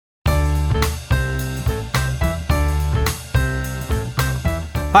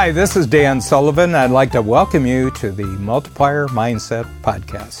Hi, this is Dan Sullivan. I'd like to welcome you to the Multiplier Mindset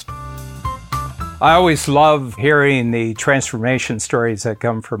Podcast. I always love hearing the transformation stories that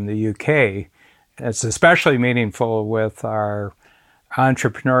come from the UK. It's especially meaningful with our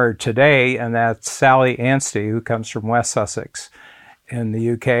entrepreneur today, and that's Sally Anstey, who comes from West Sussex in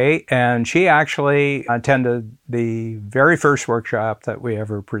the UK. And she actually attended the very first workshop that we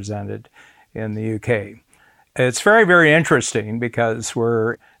ever presented in the UK. It's very, very interesting because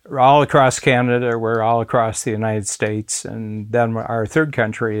we're all across Canada, we're all across the United States, and then our third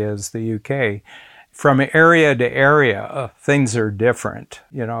country is the UK. From area to area, things are different.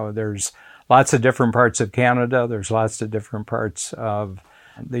 You know, there's lots of different parts of Canada, there's lots of different parts of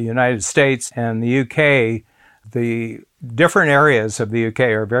the United States, and the UK, the different areas of the UK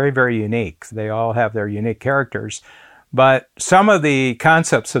are very, very unique. They all have their unique characters. But some of the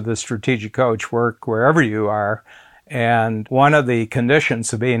concepts of the strategic coach work wherever you are. And one of the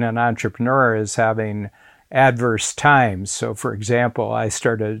conditions of being an entrepreneur is having adverse times. So, for example, I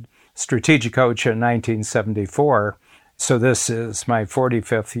started Strategic Coach in 1974. So this is my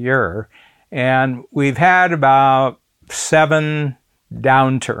 45th year. And we've had about 7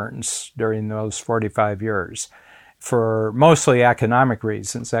 downturns during those 45 years for mostly economic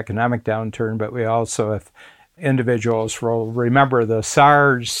reasons, economic downturn, but we also have individuals will remember the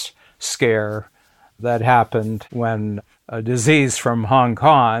SARS scare that happened when a disease from Hong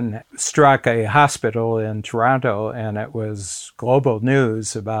Kong struck a hospital in Toronto, and it was global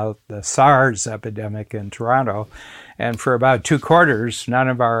news about the SARS epidemic in Toronto. And for about 2 quarters, none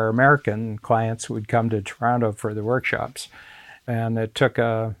of our American clients would come to Toronto for the workshops. And it took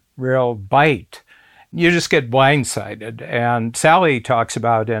a real bite. You just get blindsided. And Sally talks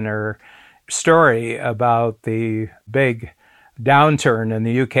about in her story about the big downturn in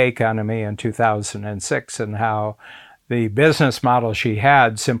the UK economy in 2006 and how the business model she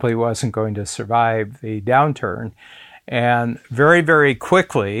had simply wasn't going to survive the downturn. And very, very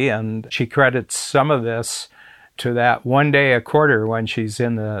quickly, and she credits some of this to that one day a quarter when she's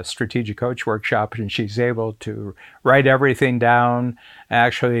in the Strategic Coach workshop and she's able to write everything down,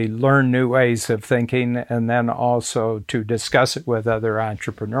 actually learn new ways of thinking, and then also to discuss it with other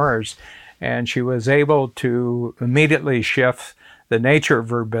entrepreneurs. And she was able to immediately shift the nature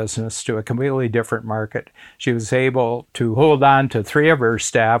of her business to a completely different market. She was able to hold on to 3 of her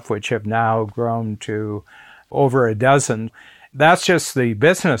staff, which have now grown to over a dozen. That's just the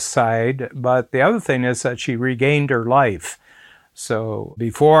business side, but the other thing is that she regained her life. So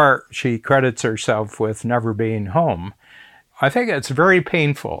before, she credits herself with never being home. I think it's very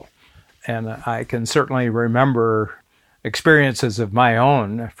painful, and I can certainly remember experiences of my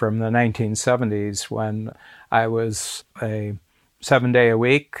own from the 1970s when I was a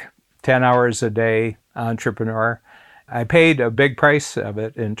 7-day-a-week, 10 hours a day entrepreneur. I paid a big price of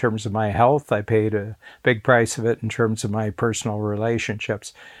it in terms of my health. I paid a big price of it in terms of my personal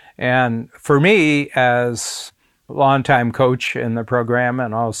relationships. And for me, as a longtime coach in the program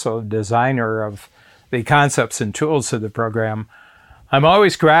and also designer of the concepts and tools of the program, I'm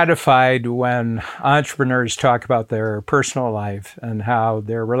always gratified when entrepreneurs talk about their personal life and how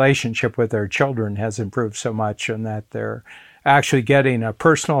their relationship with their children has improved so much and that they're actually getting a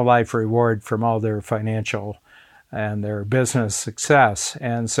personal life reward from all their financial and their business success.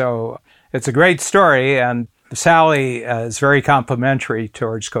 And so it's a great story, and Sally is very complimentary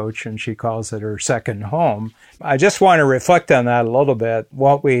towards Coach, and she calls it her second home. I just want to reflect on that a little bit.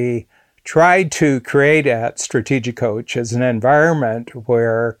 What we tried to create at Strategic Coach is an environment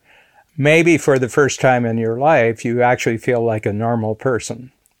where maybe for the first time in your life, you actually feel like a normal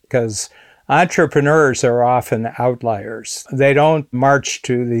person, because entrepreneurs are often outliers. They don't march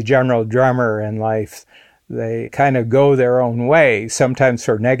to the general drummer in life. They kind of go their own way, sometimes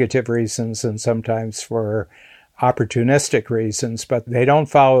for negative reasons and sometimes for opportunistic reasons, but they don't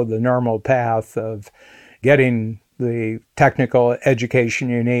follow the normal path of getting the technical education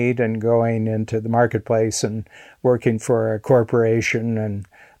you need and going into the marketplace and working for a corporation and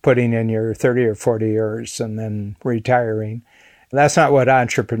putting in your 30 or 40 years and then retiring. That's not what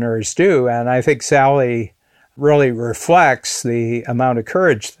entrepreneurs do. And I think Sally really reflects the amount of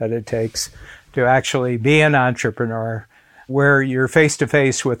courage that it takes to actually be an entrepreneur, where you're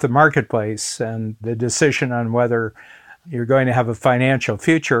face-to-face with the marketplace, and the decision on whether you're going to have a financial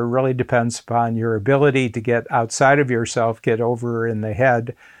future really depends upon your ability to get outside of yourself, get over in the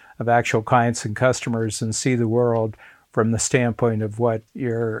head of actual clients and customers, and see the world from the standpoint of what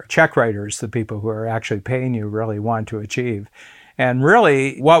your check writers, the people who are actually paying you, really want to achieve. And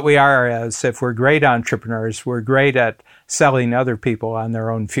really, what we are is, if we're great entrepreneurs, we're great at selling other people on their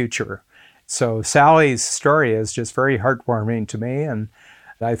own future. So Sally's story is just very heartwarming to me, and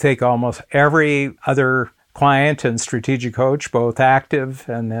I think almost every other client and strategic coach, both active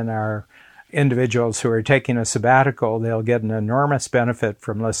and then our individuals who are taking a sabbatical, they'll get an enormous benefit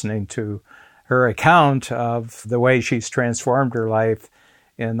from listening to her account of the way she's transformed her life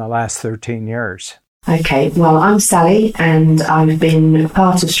in the last 13 years. Okay, well, I'm Sally, and I've been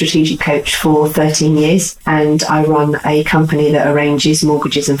part of Strategic Coach for 13 years, and I run a company that arranges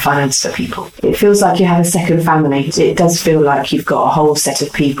mortgages and finance for people. It feels like you have a second family. It does feel like you've got a whole set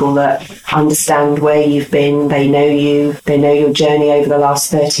of people that understand where you've been, they know you, they know your journey over the last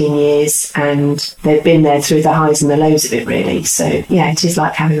 13 years, and they've been there through the highs and the lows of it, really. So, yeah, it is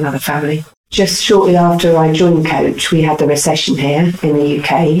like having another family. Just shortly after I joined Coach, we had the recession here in the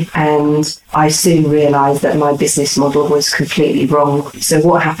UK, and I soon realised that my business model was completely wrong. So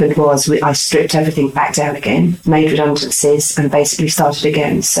what happened was I stripped everything back down again, made redundancies, and basically started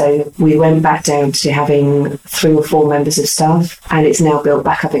again. So we went back down to having 3 or 4 members of staff, and it's now built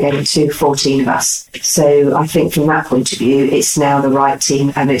back up again to 14 of us. So I think from that point of view, it's now the right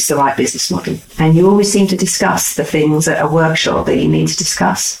team and it's the right business model. And you always seem to discuss the things at a workshop that you need to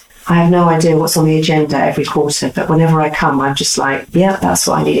discuss. I have no idea what's on the agenda every quarter, but whenever I come, I'm just like, yeah, that's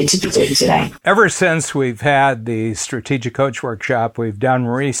what I needed to be doing today. Ever since we've had the Strategic Coach Workshop, we've done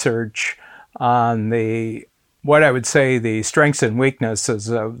research on what I would say the strengths and weaknesses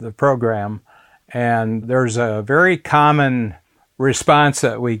of the program. And there's a very common response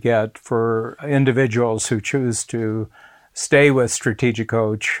that we get for individuals who choose to stay with Strategic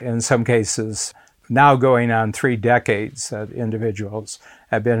Coach, in some cases now going on 3 decades that individuals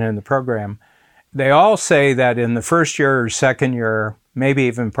have been in the program. They all say that in the first year or second year, maybe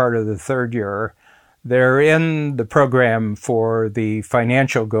even part of the third year, they're in the program for the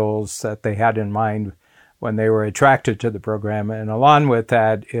financial goals that they had in mind when they were attracted to the program. And along with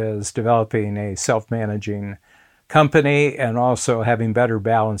that is developing a self-managing company and also having better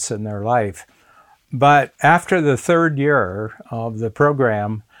balance in their life. But after the third year of the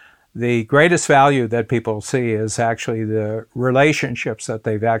program, the greatest value that people see is actually the relationships that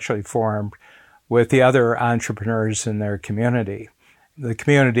they've actually formed with the other entrepreneurs in their community, the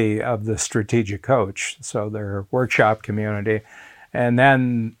community of the Strategic Coach, so their workshop community, and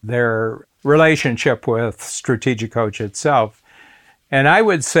then their relationship with Strategic Coach itself. And I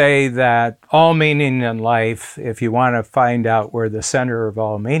would say that all meaning in life, if you want to find out where the center of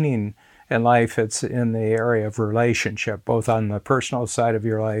all meaning in life, it's in the area of relationship, both on the personal side of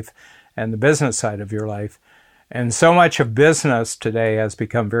your life and the business side of your life. And so much of business today has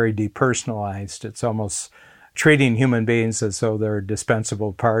become very depersonalized. It's almost treating human beings as though they're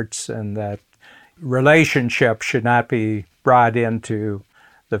dispensable parts, and that relationship should not be brought into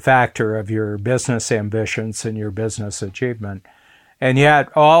the factor of your business ambitions and your business achievement. And yet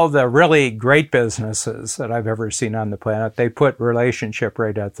all the really great businesses that I've ever seen on the planet, they put relationship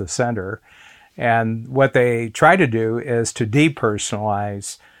right at the center. And what they try to do is to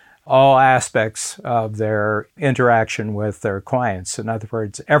depersonalize all aspects of their interaction with their clients. In other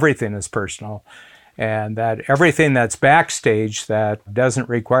words, everything is personal, and that everything that's backstage that doesn't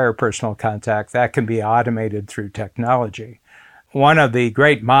require personal contact, that can be automated through technology. One of the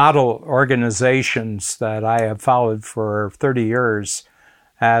great model organizations that I have followed for 30 years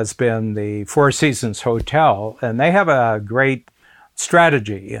has been the Four Seasons Hotel, and they have a great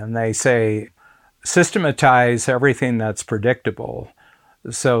strategy, and they say systematize everything that's predictable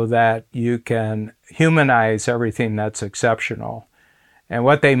so that you can humanize everything that's exceptional. And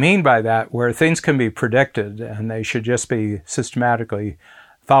what they mean by that, where things can be predicted and they should just be systematically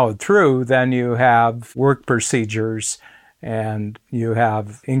followed through, then you have work procedures and you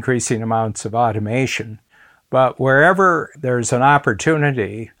have increasing amounts of automation. But wherever there's an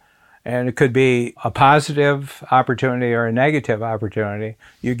opportunity, and it could be a positive opportunity or a negative opportunity,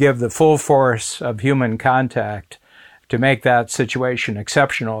 you give the full force of human contact to make that situation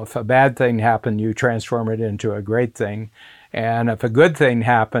exceptional. If a bad thing happened, you transform it into a great thing. And if a good thing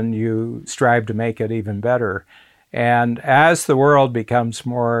happened, you strive to make it even better. And as the world becomes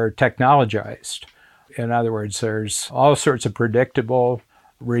more technologized, in other words, there's all sorts of predictable,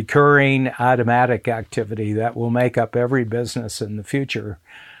 recurring, automatic activity that will make up every business in the future,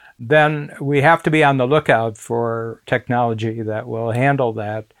 then we have to be on the lookout for technology that will handle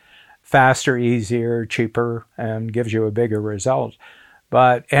that faster, easier, cheaper, and gives you a bigger result.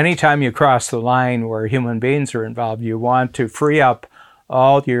 But anytime you cross the line where human beings are involved, you want to free up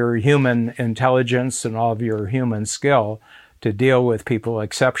all your human intelligence and all of your human skill to deal with people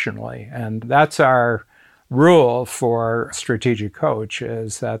exceptionally. And that's our rule for Strategic Coach,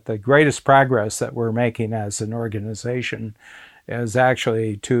 is that the greatest progress that we're making as an organization is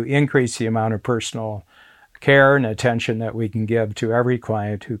actually to increase the amount of personal care and attention that we can give to every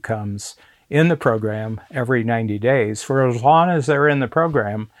client who comes in the program every 90 days for as long as they're in the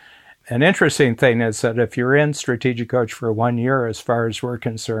program. An interesting thing is that if you're in Strategic Coach for 1 year, as far as we're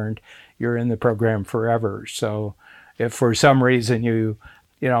concerned, you're in the program forever. So if for some reason you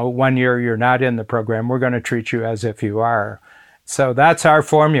 1 year you're not in the program, we're going to treat you as if you are. So that's our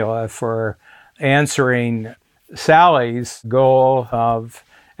formula for answering Sally's goal of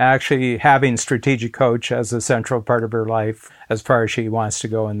actually having Strategic Coach as a central part of her life as far as she wants to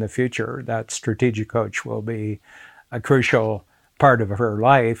go in the future. That Strategic Coach will be a crucial part of her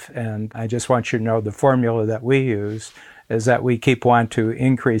life. And I just want you to know the formula that we use is that we want to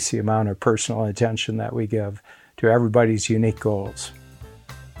increase the amount of personal attention that we give to everybody's unique goals.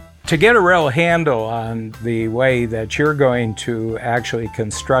 To get a real handle on the way that you're going to actually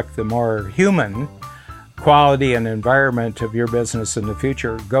construct the more human quality and environment of your business in the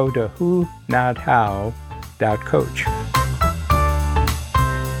future, go to whonothow.coach.